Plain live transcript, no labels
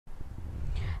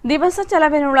ദിവസ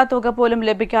ചെലവിനുള്ള തുക പോലും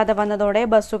ലഭിക്കാതെ വന്നതോടെ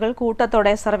ബസ്സുകൾ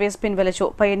കൂട്ടത്തോടെ സർവീസ് പിൻവലിച്ചു.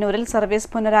 പയ്യന്നൂരിൽ സർവീസ്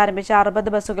പുനരാരംഭിച്ച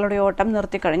 60 ബസ്സുകളുടെ ഓട്ടം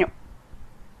നിർത്തിക്കഴിഞ്ഞു.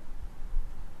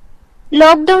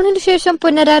 ലോക്ഡൌണിന് ശേഷം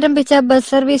പുനരാരംഭിച്ച ബസ്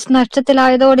സർവീസ്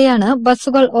നഷ്ടത്തിലായതോടെയാണ്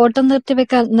ബസ്സുകൾ ഓട്ടം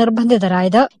നിർത്തിവെക്കാൻ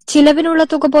നിർബന്ധിതരായത്. ചിലവിനുള്ള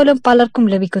തുക പോലും പലർക്കും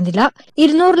ലഭിക്കുന്നില്ല.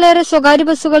 200-ലേറെ സ്വകാര്യ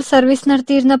ബസ്സുകൾ സർവീസ്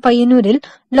നടത്തിയിരുന്ന പയ്യന്നൂരിൽ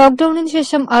ലോക്ഡൌണിന്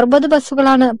ശേഷം 60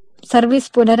 ബസ്സുകളാണ് സർവീസ്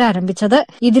പുനരാരംഭിച്ചത്.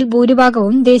 ഇതിൽ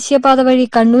ഭൂരിഭാഗവും ദേശീയപാത വഴി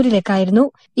കണ്ണൂരിലേക്കായിരുന്നു.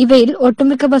 ഇവയിൽ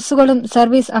ഒട്ടുമിക്ക ബസ്സുകളും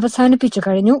സർവീസ് അവസാനിപ്പിച്ചു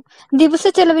കഴിഞ്ഞു. ദിവസ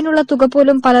ചെലവിനുള്ള തുക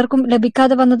പോലും പലർക്കും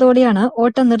ലഭിക്കാതെ വന്നതോടെയാണ്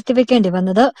ഓട്ടം നിർത്തിവെക്കേണ്ടി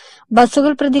വന്നത്.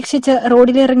 ബസ്സുകൾ പ്രതീക്ഷിച്ച്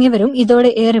റോഡിലിറങ്ങിയവരും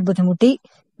ഇതോടെ ഏറെ ബുദ്ധിമുട്ടി.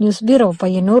 News bureau,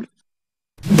 Payyanur.